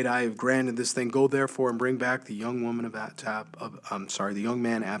 "All right, I have granted this thing. Go therefore and bring back the young the young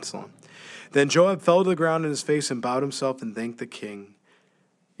man Absalom." Then Joab fell to the ground in his face and bowed himself and thanked the king.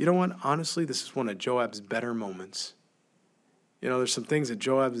 You know what? Honestly, this is one of Joab's better moments. You know, there's some things that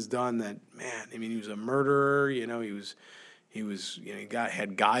Joab has done that, man, I mean, he was a murderer. You know, he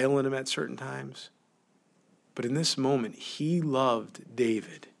had guile in him at certain times. But in this moment, he loved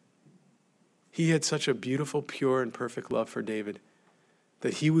David. He had such a beautiful, pure, and perfect love for David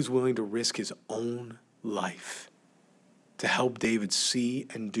that he was willing to risk his own life to help David see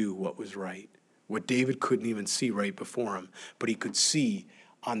and do what was right. What David couldn't even see right before him, but he could see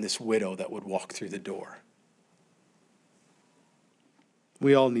on this widow that would walk through the door.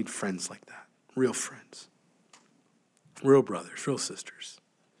 We all need friends like that, real friends, real brothers, real sisters.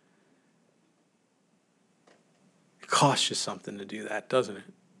 It costs you something to do that, doesn't it?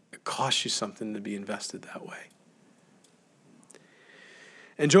 It costs you something to be invested that way.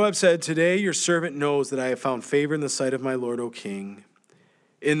 And Joab said, "Today your servant knows that I have found favor in the sight of my lord, O king,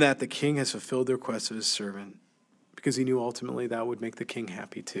 in that the king has fulfilled the request of his servant," because he knew ultimately that would make the king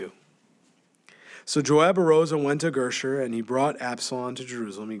happy too. So Joab arose and went to Geshur, and he brought Absalom to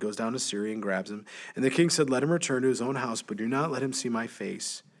Jerusalem. He goes down to Syria and grabs him. And the king said, "Let him return to his own house, but do not let him see my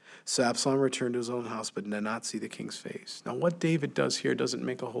face." So Absalom returned to his own house, but did not see the king's face. Now, what David does here doesn't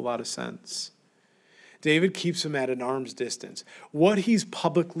make a whole lot of sense. David keeps him at an arm's distance. What he's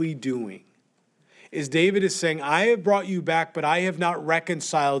publicly doing is David is saying, "I have brought you back, but I have not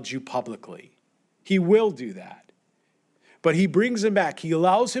reconciled you publicly." He will do that. But he brings him back. He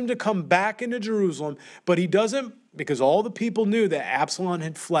allows him to come back into Jerusalem, but he doesn't, because all the people knew that Absalom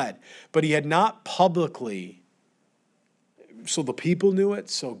had fled, but he had not publicly, so the people knew it,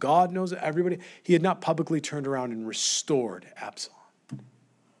 so God knows it, everybody, he had not publicly turned around and restored Absalom.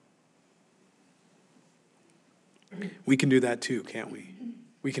 We can do that too, can't we?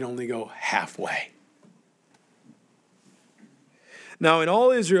 We can only go halfway. Now, in all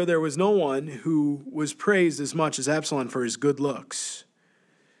Israel, there was no one who was praised as much as Absalom for his good looks.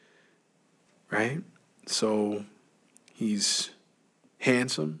 Right? So, he's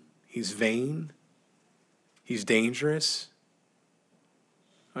handsome, he's vain, he's dangerous.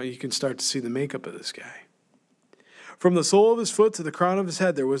 You can start to see the makeup of this guy. From the sole of his foot to the crown of his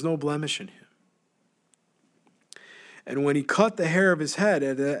head, there was no blemish in him. And when he cut the hair of his head,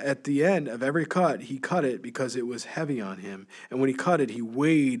 at the end of every cut, he cut it because it was heavy on him. And when he cut it, he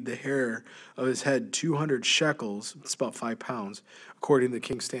weighed the hair of his head 200 shekels. It's about 5 pounds, according to the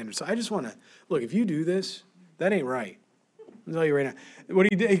king's standards. So I just want to, look, if you do this, that ain't right. I'll tell you right now. What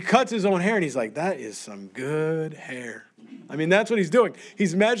he did, he cuts his own hair, and he's like, that is some good hair. I mean, that's what he's doing.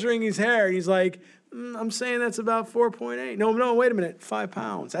 He's measuring his hair, and he's like, I'm saying that's about 4.8. No, wait a minute, 5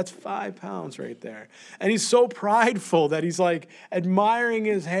 pounds. That's 5 pounds right there. And he's so prideful that he's like admiring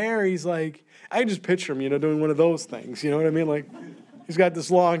his hair. He's like, I can just picture him, doing one of those things. You know what I mean? Like, he's got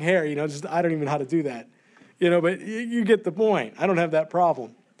this long hair, just I don't even know how to do that. But you get the point. I don't have that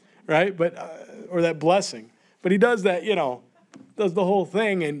problem, right? But, or that blessing. But he does that, does the whole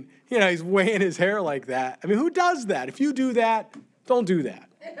thing. And, he's weighing his hair like that. I mean, who does that? If you do that, don't do that.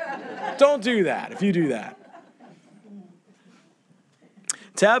 Don't do that if you do that.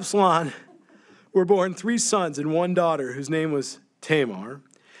 To Absalom were born 3 sons and 1 daughter, whose name was Tamar.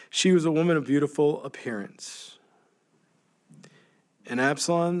 She was a woman of beautiful appearance. And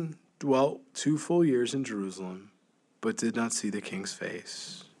Absalom dwelt 2 full years in Jerusalem, but did not see the king's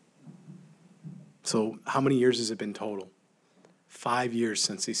face. So how many years has it been total? 5 years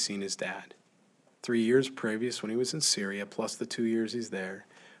since he's seen his dad. 3 years previous when he was in Syria, plus the 2 years he's there.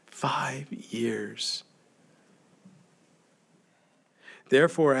 5 years.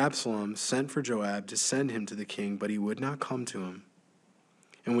 Therefore Absalom sent for Joab to send him to the king, but he would not come to him.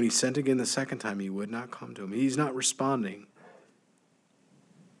 And when he sent again the second time, he would not come to him. He's not responding.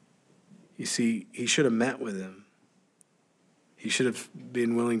 You see, he should have met with him. He should have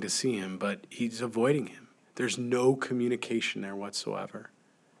been willing to see him, but he's avoiding him. There's no communication there whatsoever.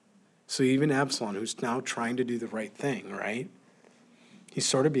 So even Absalom, who's now trying to do the right thing, right? He's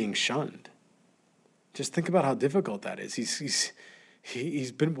sort of being shunned. Just think about how difficult that is.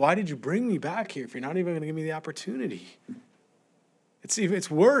 He's been, why did you bring me back here if you're not even going to give me the opportunity? It's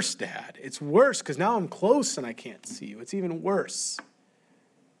worse, Dad. It's worse because now I'm close and I can't see you. It's even worse.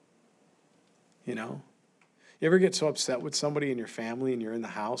 You ever get so upset with somebody in your family and you're in the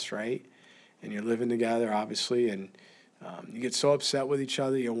house, right? And you're living together, obviously, and you get so upset with each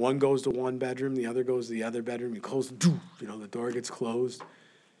other. One goes to one bedroom, the other goes to the other bedroom. You close, the door gets closed.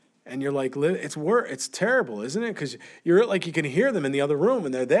 And you're like, it's terrible, isn't it? Because you're like, you can hear them in the other room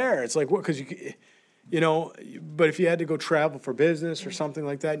and they're there. It's like, what? Because but if you had to go travel for business or something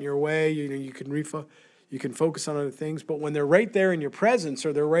like that and you're away, you can focus on other things. But when they're right there in your presence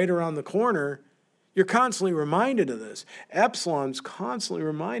or they're right around the corner, you're constantly reminded of this. Absalom's constantly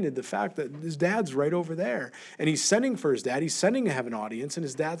reminded the fact that his dad's right over there. And he's sending for his dad. He's sending to have an audience, and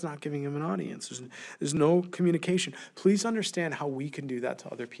his dad's not giving him an audience. There's no communication. Please understand how we can do that to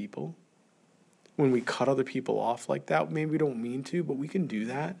other people. When we cut other people off like that, maybe we don't mean to, but we can do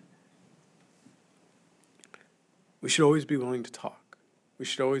that. We should always be willing to talk. We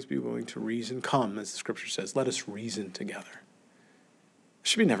should always be willing to reason. Come, as the scripture says, let us reason together. There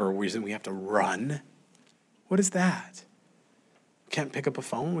should be never a reason we have to run. What is that? We can't pick up a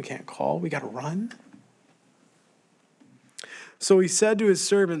phone. We can't call. We got to run. So he said to his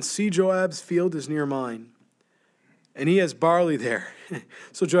servants, see, Joab's field is near mine, and he has barley there.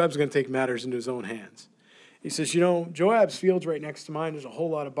 So Joab's going to take matters into his own hands. He says, Joab's field's right next to mine. There's a whole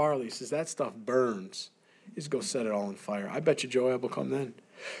lot of barley. He says, that stuff burns. He's go set it all on fire. I bet you Joab will come then.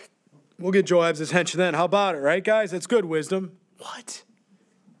 We'll get Joab's attention then. How about it, right, guys? That's good wisdom. What?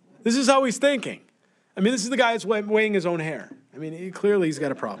 This is how he's thinking. This is the guy that's weighing his own hair. Clearly he's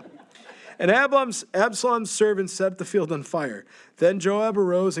got a problem. And Absalom's servants set the field on fire. Then Joab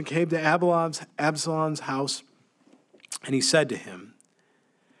arose and came to Absalom's house, and he said to him,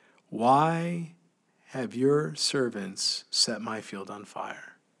 why have your servants set my field on fire?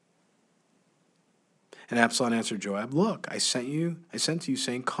 And Absalom answered Joab, look, I sent to you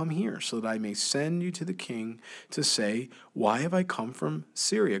saying, come here, so that I may send you to the king to say, why have I come from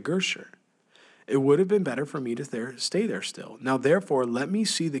Syria, Gersher? It would have been better for me to stay there still. Now, therefore, let me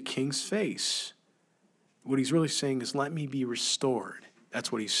see the king's face. What he's really saying is, let me be restored. That's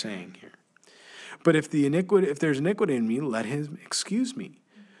what he's saying here. But if there's iniquity in me, let him excuse me.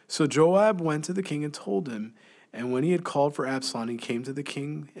 So Joab went to the king and told him, and when he had called for Absalom, he came to the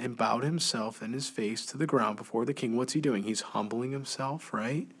king and bowed himself and his face to the ground before the king. What's he doing? He's humbling himself,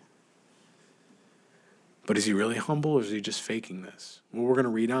 right? But is he really humble, or is he just faking this? Well, we're going to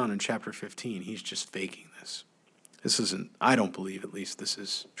read on in chapter 15. He's just faking this. I don't believe, at least, this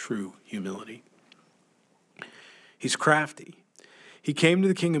is true humility. He's crafty. He came to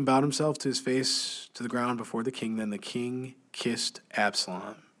the king and bowed himself to his face to the ground before the king. Then the king kissed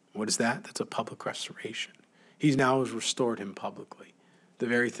Absalom. What is that? That's a public restoration. He now has restored him publicly. The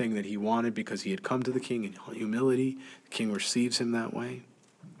very thing that he wanted, because he had come to the king in humility. The king receives him that way.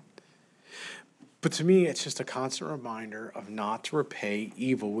 But to me, it's just a constant reminder of not to repay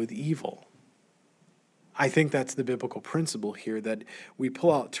evil with evil. I think that's the biblical principle here that we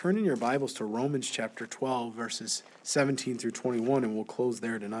pull out. Turn in your Bibles to Romans chapter 12, verses 17 through 21, and we'll close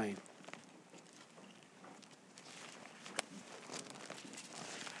there tonight.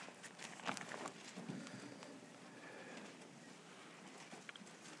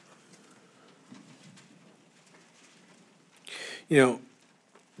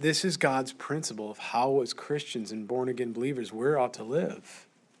 This is God's principle of how, as Christians and born-again believers, we're ought to live.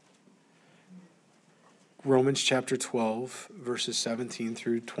 Romans chapter 12, verses 17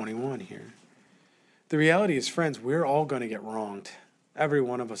 through 21 here. The reality is, friends, we're all going to get wronged. Every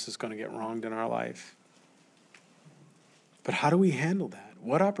one of us is going to get wronged in our life. But how do we handle that?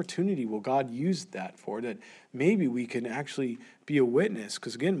 What opportunity will God use that for, that maybe we can actually be a witness?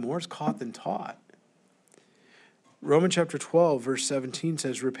 Because again, more is caught than taught. Romans chapter 12, verse 17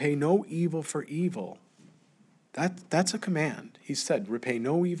 says, repay no evil for evil. That's a command. He said, repay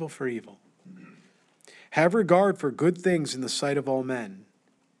no evil for evil. Have regard for good things in the sight of all men.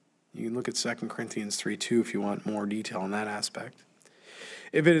 You can look at 2 Corinthians 3:2 if you want more detail on that aspect.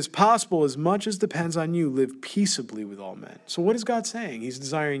 If it is possible, as much as depends on you, live peaceably with all men. So what is God saying? He's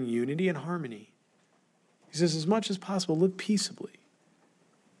desiring unity and harmony. He says, as much as possible, live peaceably.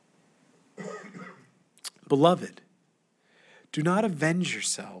 Beloved, do not avenge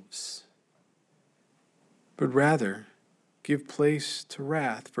yourselves, but rather give place to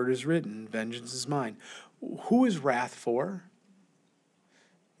wrath, for it is written, vengeance is mine. Who is wrath for?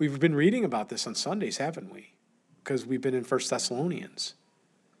 We've been reading about this on Sundays, haven't we? Because we've been in 1 Thessalonians.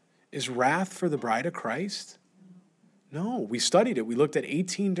 Is wrath for the bride of Christ? No, we studied it. We looked at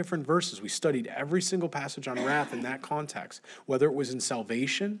 18 different verses. We studied every single passage on wrath in that context, whether it was in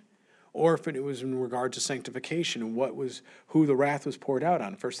salvation or if it was in regard to sanctification and who the wrath was poured out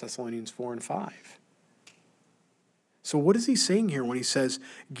on, 1 Thessalonians 4 and 5. So what is he saying here when he says,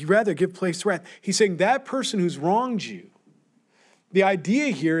 rather give place to wrath? He's saying that person who's wronged you. The idea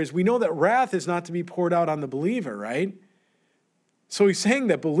here is we know that wrath is not to be poured out on the believer, right? So he's saying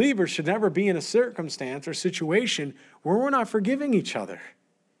that believers should never be in a circumstance or situation where we're not forgiving each other.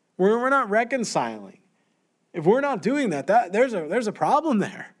 We're not reconciling. If we're not doing that, there's a problem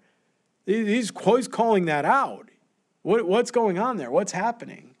there. He's calling that out. What's going on there? What's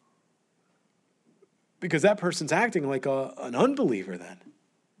happening? Because that person's acting like an unbeliever then.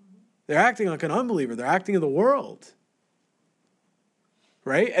 They're acting like an unbeliever. They're acting in the world.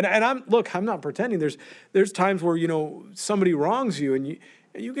 Right? And I'm not pretending. There's times where, somebody wrongs you and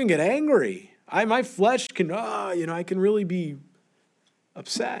you can get angry. My flesh can, I can really be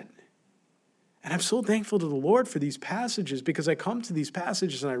upset. And I'm so thankful to the Lord for these passages, because I come to these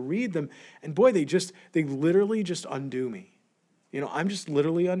passages and I read them, and boy, they literally just undo me. I'm just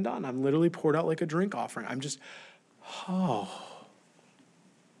literally undone. I'm literally poured out like a drink offering. I'm just,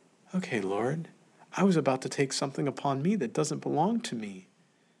 okay, Lord, I was about to take something upon me that doesn't belong to me.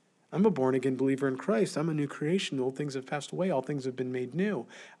 I'm a born-again believer in Christ. I'm a new creation. Old things have passed away. All things have been made new.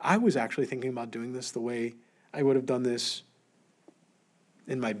 I was actually thinking about doing this the way I would have done this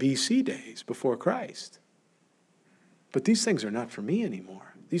in my BC days before Christ. But these things are not for me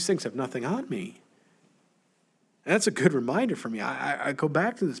anymore. These things have nothing on me. And that's a good reminder for me. I go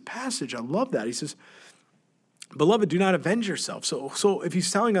back to this passage. I love that. He says, beloved, do not avenge yourself. So if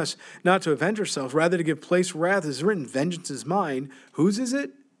he's telling us not to avenge ourselves, rather to give place for wrath, is written, vengeance is mine. Whose is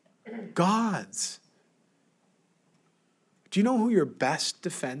it? God's. Do you know who your best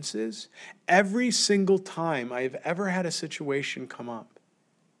defense is? Every single time I have ever had a situation come up,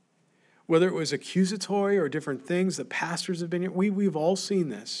 whether it was accusatory or different things, the pastors have been here, we've all seen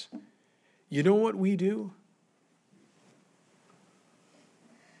this. You know what we do?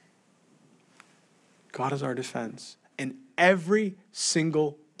 God is our defense. And every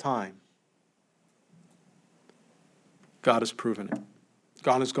single time, God has proven it.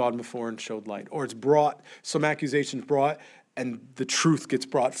 God has gone before and showed light. Or it's brought, some accusations brought, and the truth gets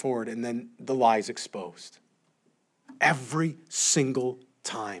brought forward, and then the lie's exposed. Every single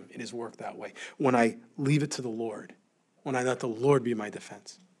time it has worked that way. When I leave it to the Lord, when I let the Lord be my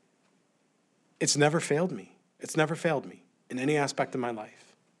defense. It's never failed me. It's never failed me in any aspect of my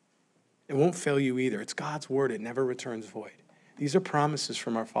life. It won't fail you either. It's God's word. It never returns void. These are promises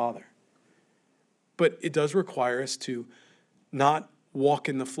from our Father. But it does require us to not walk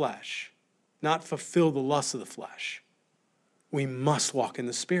in the flesh, not fulfill the lusts of the flesh. We must walk in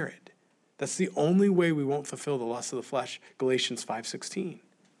the Spirit. That's the only way we won't fulfill the lusts of the flesh, Galatians 5:16.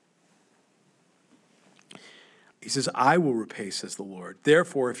 He says, I will repay, says the Lord.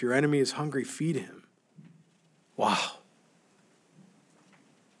 Therefore, if your enemy is hungry, feed him. Wow.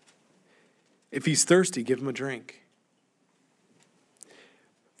 If he's thirsty, give him a drink.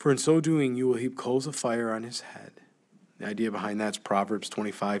 For in so doing, you will heap coals of fire on his head. The idea behind that's Proverbs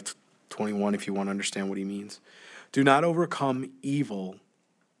 25:21, if you want to understand what he means. Do not overcome evil,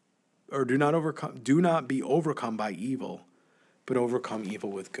 or do not be overcome by evil, but overcome evil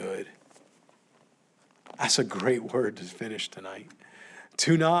with good. That's a great word to finish tonight.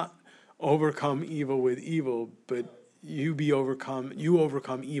 Do not overcome evil with evil, but you overcome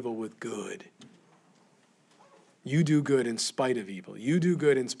evil with good. You do good in spite of evil. You do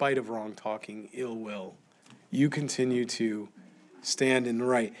good in spite of wrong talking, ill will. You continue to stand in the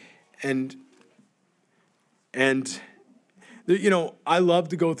right. And I love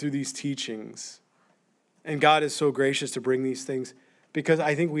to go through these teachings, and God is so gracious to bring these things, because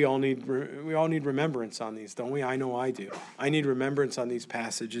I think we all need remembrance on these, don't we? I know I do. I need remembrance on these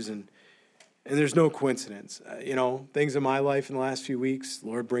passages, and there's no coincidence. Things in my life in the last few weeks, the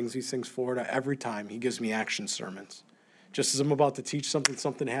Lord brings these things forward every time. He gives me action sermons. Just as I'm about to teach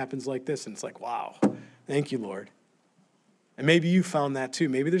something happens like this, and it's like, wow, thank you, Lord. And maybe you found that too.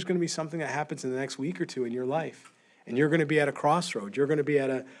 Maybe there's going to be something that happens in the next week or two in your life, and you're going to be at a crossroad. You're going to be at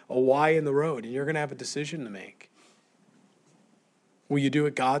a Y in the road, and you're going to have a decision to make. Will you do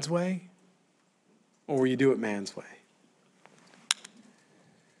it God's way, or will you do it man's way?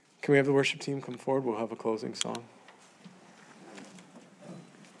 Can we have the worship team come forward? We'll have a closing song.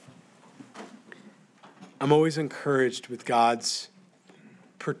 I'm always encouraged with God's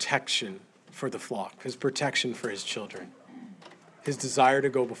protection for the flock, his protection for his children, his desire to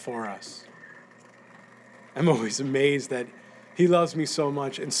go before us. I'm always amazed that he loves me so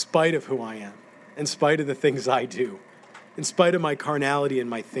much in spite of who I am, in spite of the things I do, in spite of my carnality and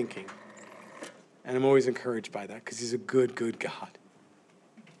my thinking. And I'm always encouraged by that, because he's a good, good God.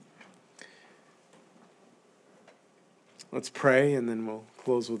 Let's pray, and then we'll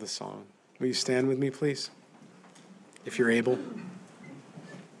close with a song. Will you stand with me, please? If you're able.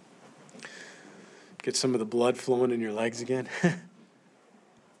 Get some of the blood flowing in your legs again.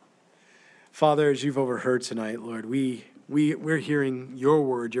 Father, as you've overheard tonight, Lord, we're hearing your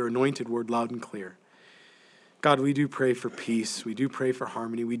word, your anointed word, loud and clear. God, we do pray for peace. We do pray for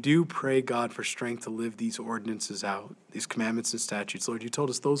harmony. We do pray, God, for strength to live these ordinances out, these commandments and statutes. Lord, you told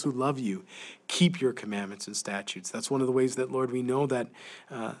us those who love you keep your commandments and statutes. That's one of the ways that, Lord, we know that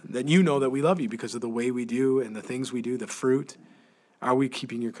you know that we love you because of the way we do and the things we do, the fruit. Are we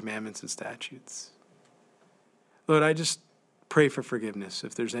keeping your commandments and statutes? Lord, I just pray for forgiveness.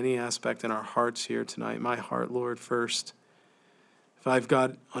 If there's any aspect in our hearts here tonight, my heart, Lord, first, if I've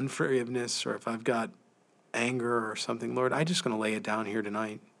got unforgiveness or if I've got anger or something, Lord, I'm just going to lay it down here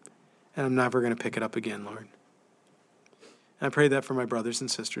tonight, and I'm never going to pick it up again, Lord. And I pray that for my brothers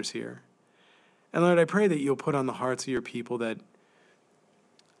and sisters here. And Lord, I pray that you'll put on the hearts of your people that,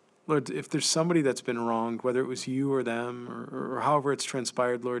 Lord, if there's somebody that's been wronged, whether it was you or them or however it's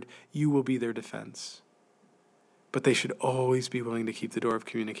transpired, Lord, you will be their defense. But they should always be willing to keep the door of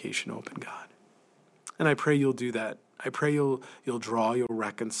communication open, God. And I pray you'll do that. I pray you'll draw, you'll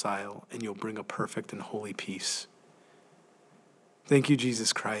reconcile, and you'll bring a perfect and holy peace. Thank you,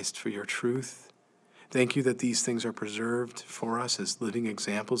 Jesus Christ, for your truth. Thank you that these things are preserved for us as living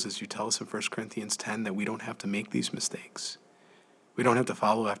examples, as you tell us in 1 Corinthians 10, that we don't have to make these mistakes. We don't have to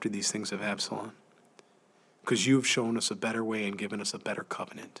follow after these things of Absalom, because you have shown us a better way and given us a better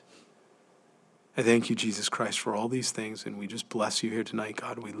covenant. I thank you, Jesus Christ, for all these things, and we just bless you here tonight,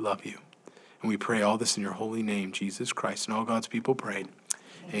 God. We love you. And we pray all this in your holy name, Jesus Christ. And all God's people prayed.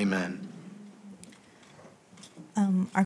 Amen. Our